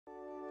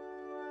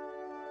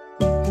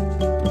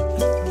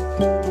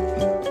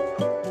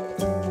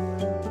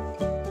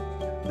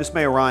This is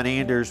Mayor Ron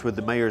Anders with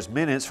the Mayor's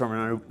Minutes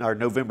from our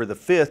November the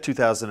 5th,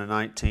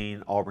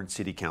 2019 Auburn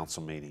City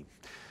Council meeting.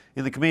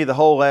 In the Committee of the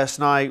Whole last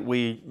night,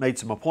 we made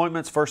some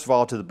appointments. First of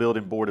all, to the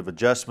Building Board of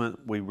Adjustment,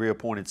 we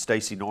reappointed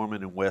Stacy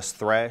Norman and Wes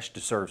Thrash to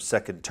serve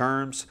second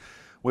terms.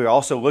 We're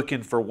also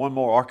looking for one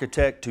more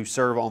architect to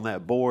serve on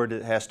that board.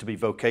 It has to be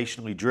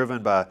vocationally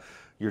driven by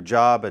your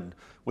job and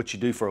what you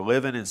do for a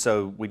living, and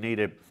so we need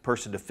a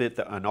person to fit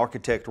an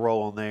architect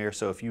role on there.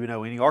 So if you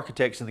know any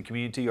architects in the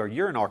community or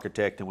you're an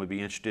architect and would be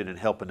interested in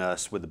helping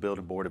us with the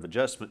Building Board of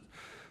Adjustment,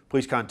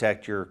 please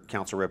contact your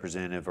council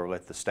representative or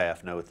let the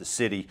staff know at the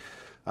city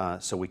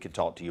so we can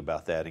talk to you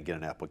about that and get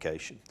an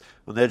application.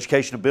 On the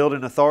Education and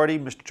Building Authority,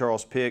 Mr.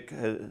 Charles Pick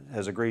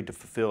has agreed to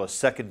fulfill a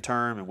second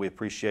term, and we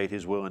appreciate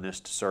his willingness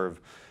to serve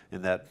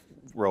in that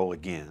role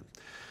again.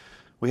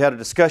 We had a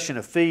discussion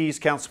of fees.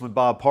 Councilman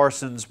Bob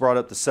Parsons brought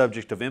up the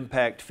subject of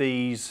impact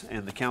fees,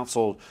 and the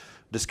council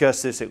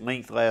discussed this at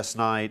length last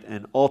night,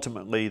 and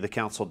ultimately the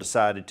council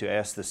decided to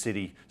ask the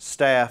city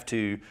staff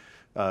to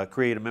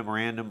create a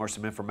memorandum or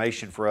some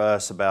information for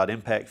us about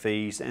impact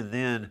fees, and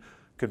then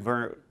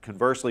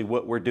conversely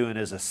what we're doing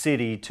as a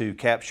city to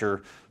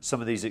capture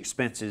some of these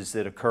expenses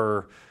that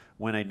occur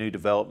when a new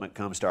development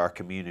comes to our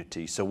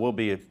community. So we'll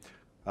be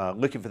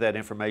looking for that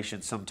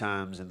information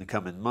sometimes in the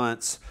coming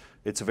months.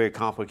 It's a very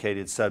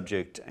complicated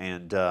subject,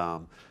 and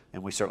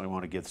we certainly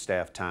want to give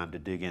staff time to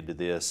dig into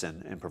this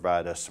and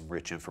provide us some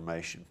rich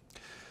information.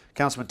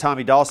 Councilman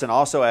Tommy Dawson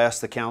also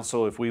asked the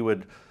council if we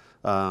would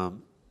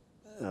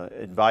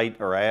invite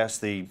or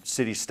ask the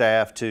city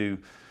staff to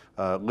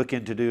look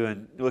into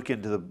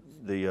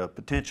the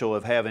potential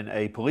of having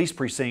a police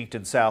precinct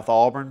in South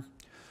Auburn,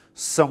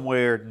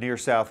 somewhere near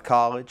South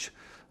College.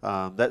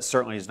 That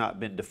certainly has not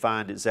been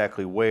defined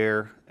exactly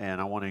where, and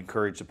I want to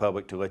encourage the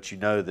public to let you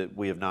know that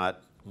we have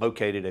not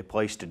located a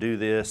place to do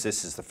this.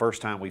 This is the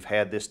first time we've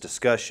had this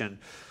discussion,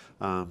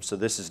 so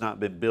this has not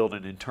been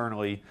building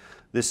internally.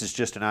 This is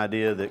just an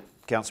idea that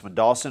Councilman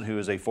Dawson, who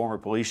is a former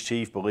police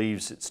chief,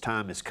 believes its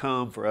time has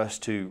come for us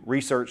to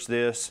research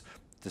this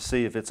to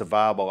see if it's a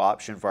viable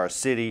option for our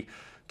city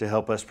to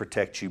help us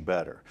protect you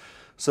better.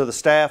 So the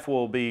staff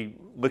will be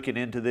looking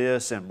into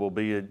this, and will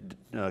be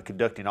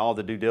conducting all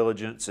the due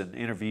diligence and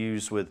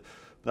interviews with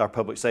our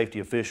public safety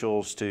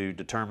officials to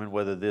determine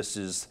whether this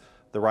is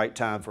the right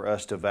time for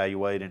us to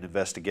evaluate and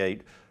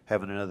investigate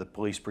having another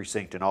police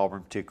precinct in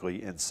Auburn,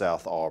 particularly in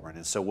South Auburn.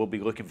 And so we'll be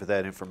looking for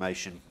that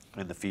information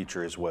in the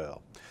future as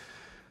well.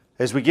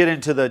 As we get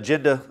into the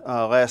agenda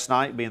last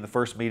night, being the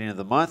first meeting of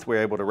the month, we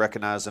were able to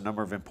recognize a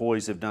number of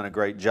employees who have done a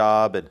great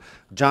job. And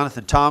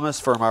Jonathan Thomas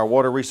from our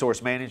Water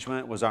Resource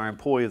Management was our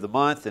Employee of the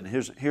Month. And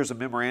here's a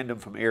memorandum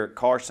from Eric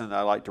Carson that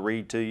I'd like to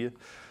read to you.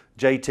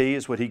 JT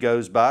is what he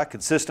goes by,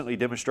 consistently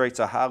demonstrates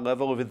a high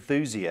level of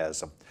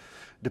enthusiasm,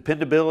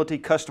 dependability,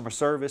 customer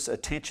service,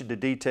 attention to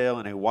detail,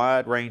 and a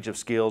wide range of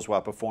skills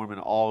while performing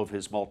all of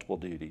his multiple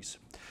duties.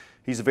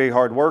 He's a very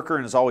hard worker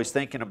and is always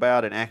thinking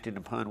about and acting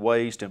upon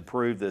ways to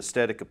improve the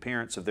aesthetic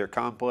appearance of their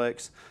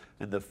complex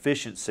and the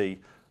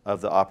efficiency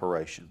of the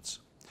operations.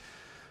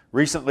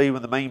 Recently,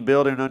 when the main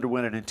building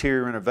underwent an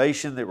interior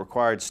renovation that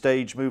required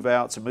stage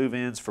move-outs and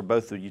move-ins for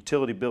both the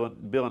utility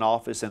billing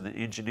office and the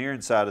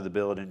engineering side of the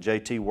building,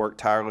 JT worked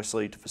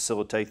tirelessly to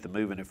facilitate the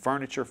moving of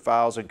furniture,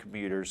 files, and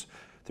computers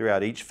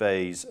throughout each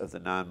phase of the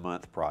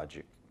 9-month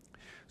project.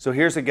 So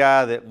here's a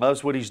guy that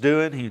loves what he's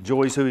doing. He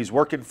enjoys who he's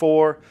working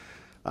for,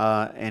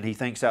 and he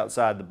thinks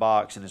outside the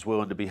box and is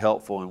willing to be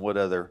helpful in what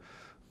other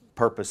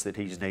purpose that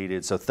he's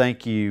needed. So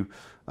thank you,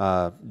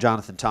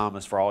 Jonathan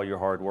Thomas, for all your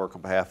hard work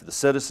on behalf of the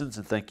citizens,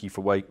 and thank you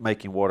for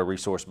making Water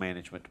Resource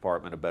Management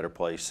Department a better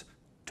place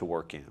to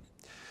work in.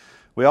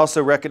 We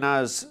also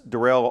recognize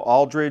Darrell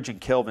Aldridge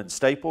and Kelvin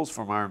Staples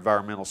from our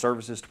Environmental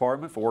Services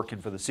Department for working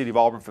for the City of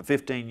Auburn for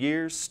 15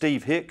 years,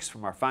 Steve Hicks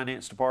from our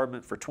Finance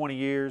Department for 20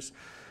 years,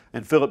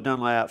 and Philip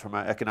Dunlap from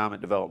our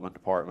Economic Development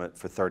Department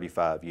for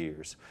 35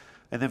 years.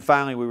 And then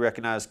finally, we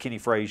recognize Kenny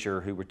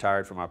Frazier, who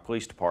retired from our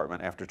Police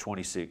Department after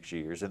 26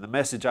 years. And the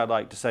message I'd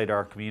like to say to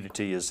our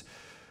community is,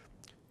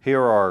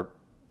 here are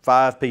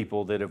 5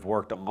 people that have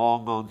worked a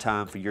long, long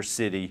time for your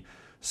city,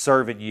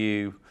 serving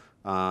you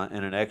in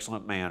an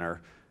excellent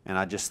manner. And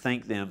I just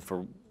thank them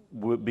for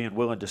being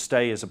willing to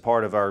stay as a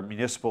part of our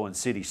municipal and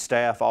city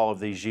staff all of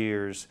these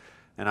years.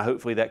 And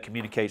hopefully that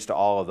communicates to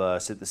all of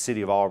us that the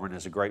City of Auburn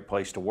is a great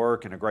place to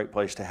work and a great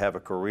place to have a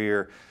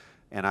career.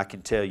 And I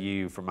can tell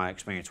you from my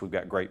experience, we've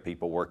got great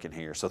people working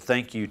here. So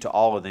thank you to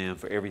all of them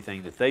for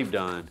everything that they've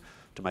done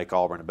to make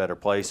Auburn a better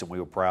place, and we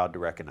were proud to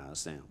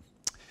recognize them.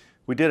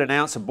 We did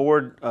announce a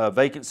board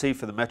vacancy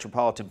for the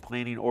Metropolitan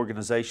Planning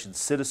Organization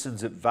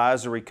Citizens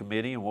Advisory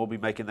Committee, and we'll be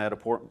making that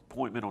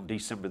appointment on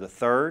December the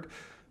 3rd.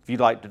 If you'd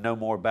like to know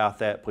more about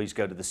that, please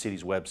go to the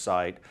city's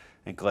website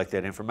and collect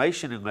that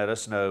information and let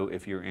us know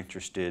if you're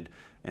interested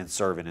in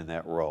serving in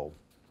that role.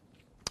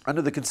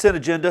 Under the consent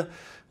agenda,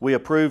 we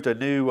approved a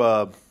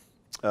new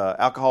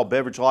alcohol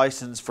beverage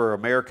license for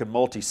American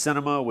Multi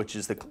Cinema, which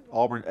is the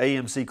Auburn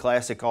AMC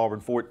Classic Auburn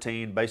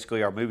 14,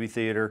 basically our movie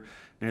theater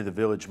near the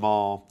Village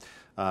Mall.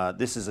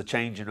 This is a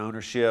change in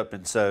ownership,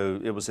 and so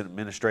it was an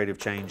administrative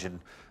change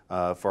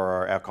for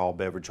our alcohol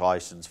beverage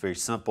license. Very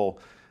simple.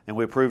 And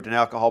we approved an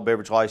alcohol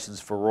beverage license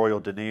for Royal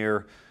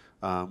Denier,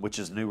 which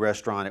is a new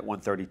restaurant at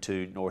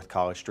 132 North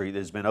College Street that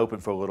has been open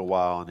for a little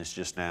while and is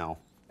just now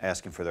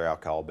asking for their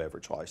alcohol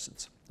beverage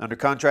license. Under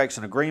contracts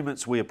and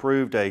agreements, we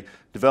approved a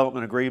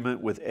development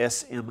agreement with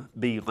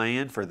SMB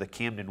Land for the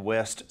Camden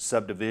West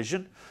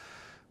subdivision.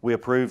 We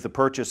approved the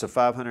purchase of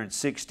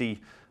 560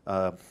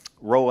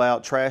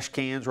 rollout trash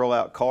cans,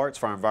 rollout carts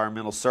for our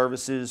environmental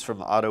services from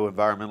the Auto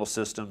Environmental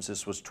Systems.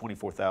 This was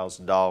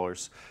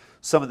 $24,000.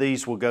 Some of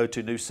these will go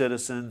to new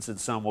citizens and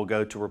some will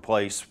go to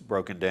replace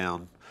broken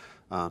down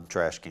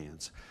trash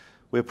cans.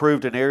 We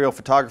approved an aerial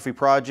photography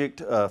project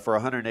for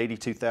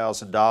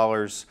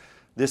 $182,000.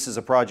 This is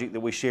a project that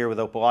we share with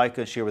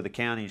Opelika, share with the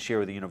county, and share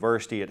with the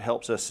university. It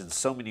helps us in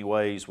so many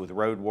ways with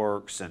road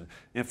works and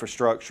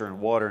infrastructure and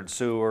water and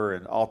sewer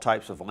and all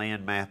types of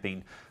land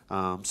mapping.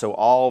 So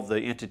all of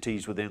the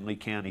entities within Lee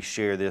County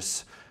share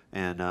this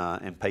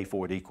and pay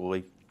for it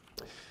equally.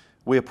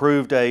 We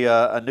approved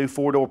a new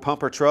 4-door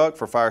pumper truck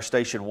for Fire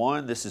Station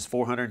 1. This is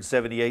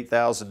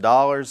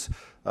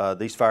 $478,000.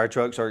 These fire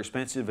trucks are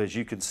expensive, as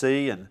you can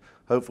see, and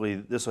hopefully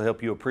this will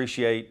help you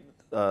appreciate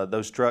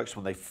those trucks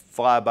when they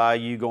fly by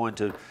you, going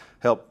to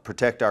help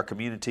protect our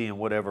community in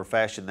whatever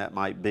fashion that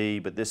might be.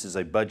 But this is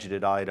a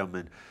budgeted item,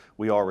 and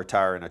we are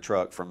retiring a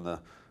truck from the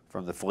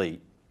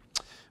fleet.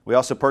 We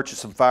also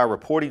purchased some fire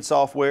reporting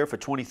software for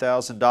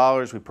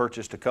 $20,000. We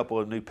purchased a couple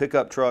of new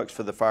pickup trucks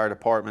for the fire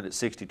department at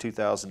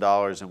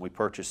 $62,000, and we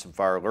purchased some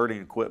fire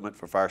alerting equipment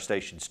for fire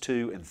stations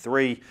 2 and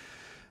 3.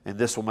 And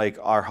this will make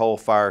our whole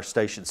fire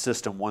station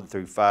system 1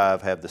 through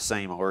 5 have the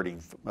same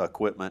alerting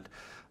equipment.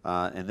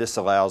 And this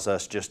allows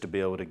us just to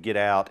be able to get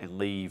out and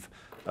leave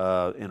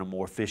in a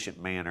more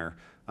efficient manner.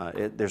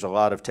 There's a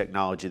lot of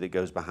technology that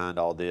goes behind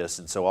all this,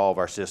 and so all of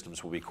our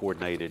systems will be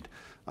coordinated.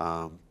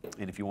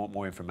 And if you want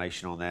more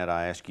information on that,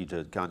 I ask you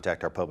to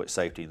contact our public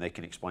safety, and they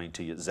can explain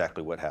to you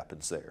exactly what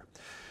happens there.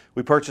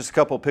 We purchased a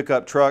couple of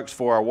pickup trucks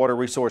for our water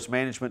resource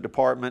management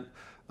department.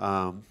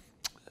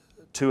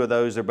 2 of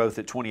those are both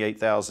at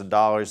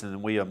 $28,000, and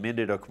then we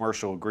amended a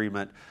commercial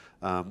agreement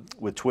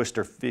with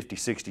Twister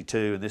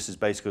 5062, and this is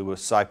basically with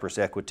Cypress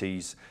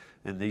Equities,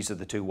 and these are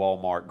the 2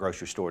 Walmart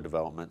grocery store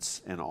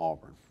developments in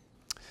Auburn.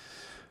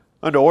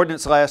 Under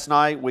ordinance last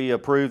night, we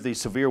approved the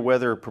Severe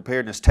Weather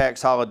Preparedness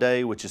Tax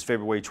Holiday, which is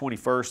February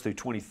 21st through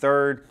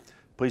 23rd.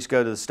 Please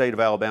go to the State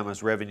of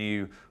Alabama's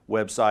Revenue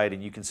website,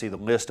 and you can see the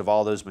list of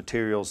all those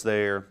materials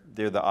there.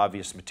 They're the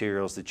obvious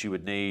materials that you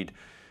would need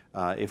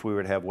if we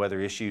were to have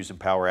weather issues and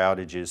power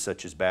outages,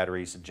 such as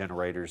batteries and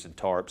generators and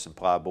tarps and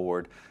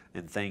plyboard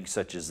and things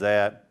such as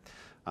that.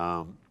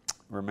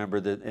 Remember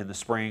that in the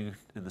spring,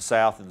 in the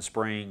South in the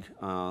spring,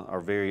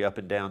 are very up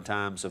and down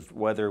times of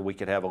weather. We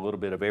could have a little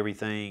bit of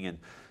everything, and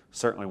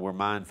certainly we're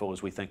mindful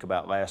as we think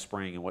about last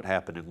spring and what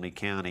happened in Lee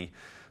County.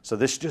 So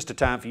this is just a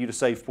time for you to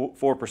save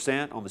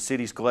 4% on the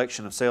city's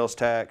collection of sales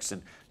tax,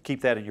 and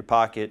keep that in your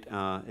pocket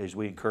as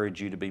we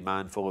encourage you to be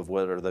mindful of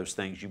what are those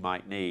things you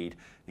might need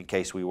in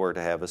case we were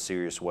to have a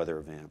serious weather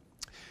event.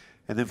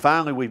 And then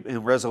finally,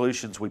 in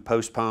resolutions, we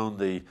postponed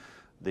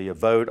the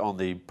vote on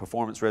the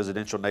Performance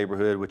Residential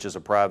Neighborhood, which is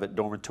a private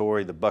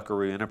dormitory, the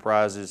Buckaroo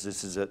Enterprises.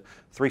 This is at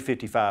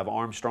 355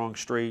 Armstrong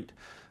Street.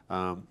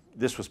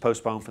 This was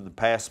postponed from the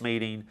past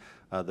meeting.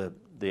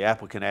 The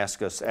applicant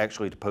asked us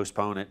actually to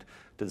postpone it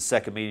to the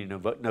second meeting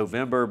of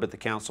November, but the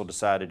council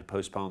decided to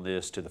postpone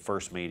this to the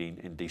first meeting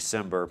in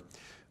December.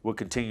 We'll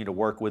continue to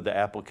work with the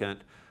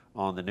applicant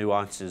on the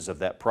nuances of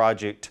that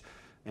project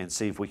and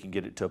see if we can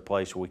get it to a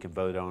place where we can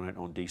vote on it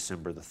on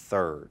December the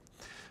 3rd.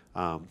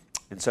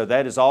 And so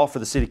that is all for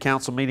the City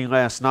Council meeting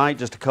last night.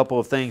 Just a couple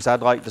of things.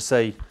 I'd like to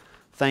say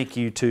thank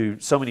you to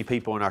so many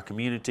people in our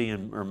community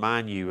and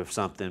remind you of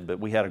something, but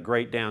we had a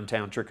great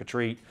downtown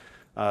trick-or-treat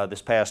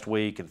this past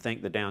week, and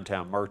thank the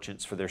downtown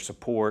merchants for their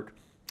support.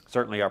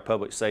 Certainly our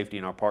public safety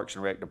and our Parks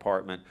and Rec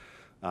department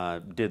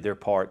did their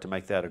part to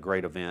make that a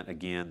great event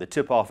again. The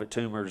tip-off at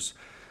Toomer's,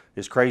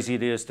 as crazy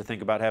it is to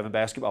think about having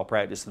basketball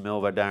practice in the middle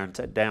of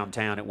our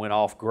downtown, it went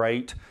off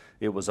great.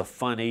 It was a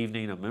fun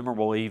evening, a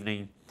memorable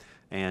evening,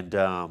 and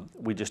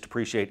we just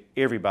appreciate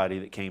everybody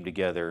that came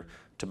together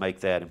to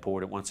make that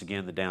important. Once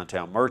again, the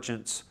downtown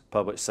merchants,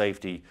 public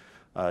safety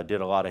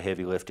did a lot of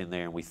heavy lifting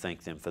there, and we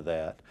thank them for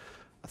that.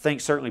 I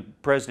thank certainly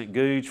President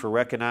Googe for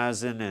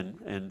recognizing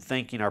and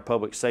thanking our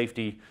public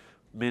safety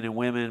men and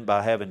women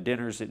by having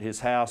dinners at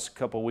his house a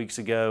couple of weeks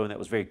ago, and that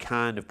was very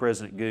kind of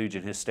President Googe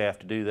and his staff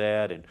to do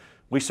that. And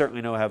we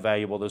certainly know how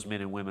valuable those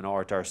men and women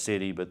are to our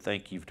city, but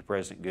thank you to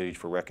President Googe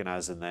for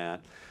recognizing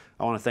that.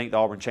 I want to thank the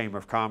Auburn Chamber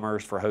of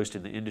Commerce for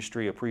hosting the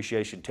Industry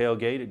Appreciation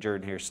Tailgate at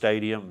Jordan-Hare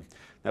Stadium.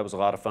 That was a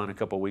lot of fun a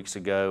couple of weeks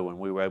ago, and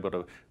we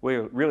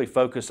were really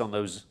focused on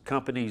those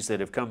companies that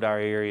have come to our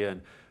area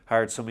and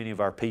hired so many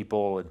of our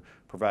people and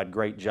provide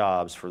great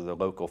jobs for the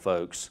local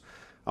folks.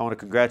 I want to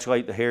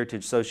congratulate the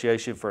Heritage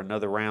Association for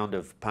another round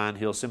of Pine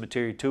Hill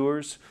Cemetery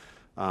tours.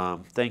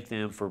 Thank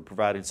them for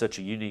providing such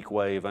a unique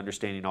way of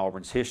understanding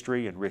Auburn's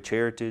history and rich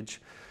heritage.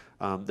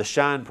 The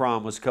Shine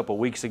Prom was a couple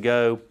weeks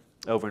ago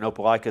over in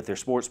Opelika at their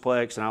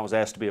Sportsplex, and I was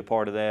asked to be a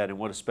part of that. And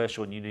what a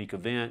special and unique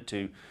event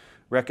to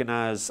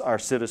recognize our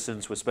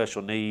citizens with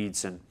special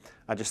needs. And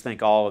I just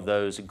thank all of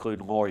those,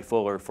 including Lori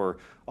Fuller, for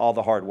all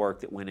the hard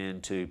work that went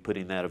into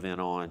putting that event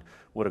on.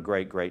 What a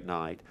great, great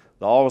night.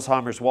 The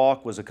Alzheimer's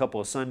Walk was a couple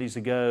of Sundays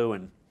ago,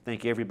 and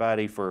thank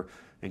everybody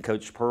and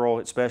Coach Pearl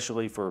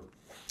especially for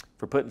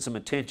putting some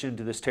attention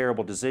to this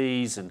terrible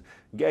disease and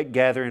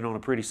gathering on a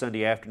pretty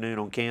Sunday afternoon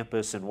on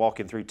campus and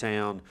walking through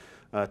town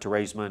to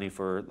raise money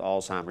for the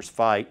Alzheimer's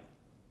fight.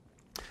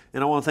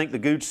 And I want to thank the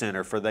Gooch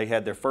Center for they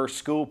had their first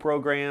school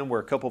program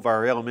where a couple of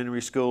our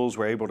elementary schools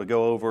were able to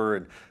go over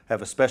and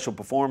have a special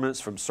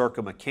performance from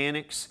Circa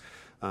Mechanics.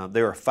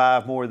 There are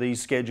 5 more of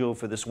these scheduled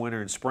for this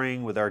winter and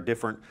spring with our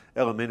different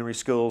elementary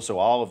schools, so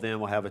all of them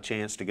will have a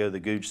chance to go to the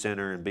Gooch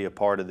Center and be a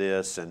part of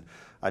this. And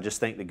I just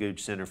thank the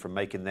Gooch Center for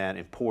making that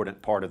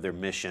important part of their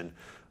mission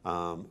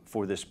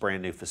for this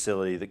brand new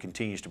facility that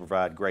continues to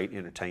provide great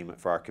entertainment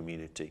for our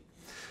community.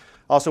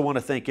 I also want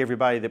to thank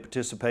everybody that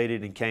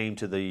participated and came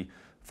to the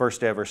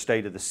first ever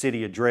State of the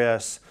City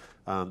address.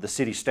 The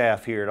city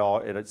staff here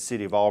at the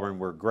City of Auburn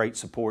were great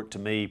support to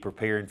me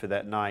preparing for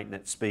that night and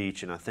that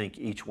speech, and I thank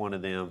each one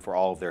of them for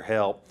all of their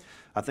help.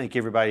 I thank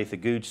everybody at the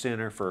Gooch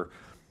Center for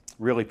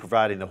really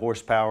providing the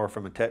horsepower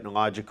from a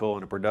technological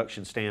and a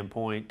production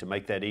standpoint to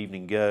make that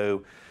evening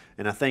go.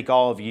 And I thank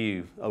all of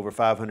you. Over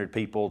 500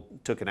 people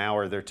took an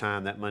hour of their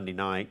time that Monday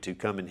night to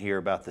come and hear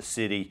about the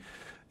city,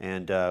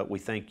 and we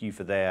thank you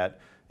for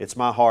that. It's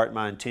my heart,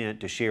 my intent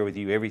to share with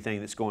you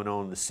everything that's going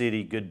on in the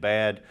city, good,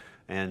 bad,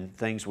 and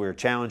things we're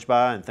challenged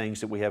by and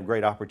things that we have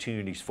great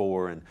opportunities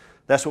for. And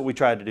that's what we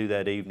tried to do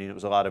that evening. It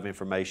was a lot of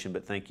information,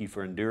 but thank you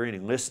for enduring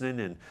and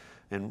listening.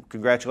 And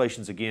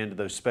congratulations again to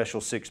those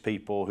special 6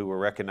 people who were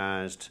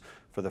recognized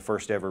for the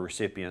first ever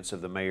recipients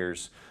of the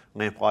Mayor's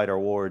Lamplighter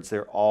Awards.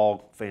 They're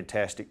all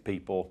fantastic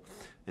people,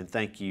 and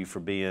thank you for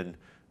being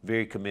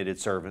very committed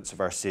servants of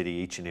our city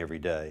each and every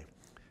day.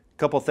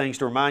 Couple of things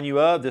to remind you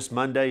of. This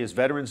Monday is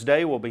Veterans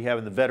Day. We'll be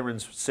having the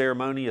Veterans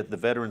Ceremony at the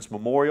Veterans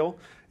Memorial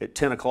at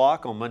 10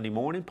 o'clock on Monday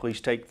morning.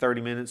 Please take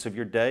 30 minutes of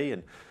your day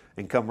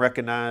and come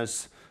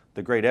recognize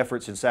the great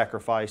efforts and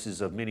sacrifices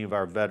of many of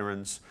our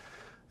veterans.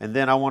 And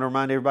then I want to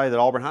remind everybody that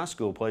Auburn High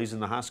School plays in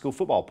the high school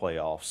football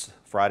playoffs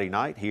Friday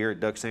night here at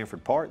Doug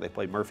Sanford Park. They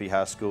play Murphy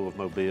High School of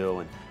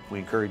Mobile, and we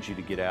encourage you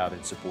to get out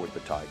and support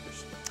the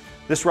Tigers.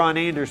 This is Ron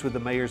Anders with the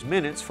Mayor's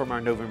Minutes from our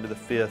November the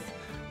 5th,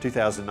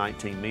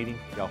 2019 meeting.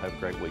 Y'all have a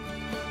great week.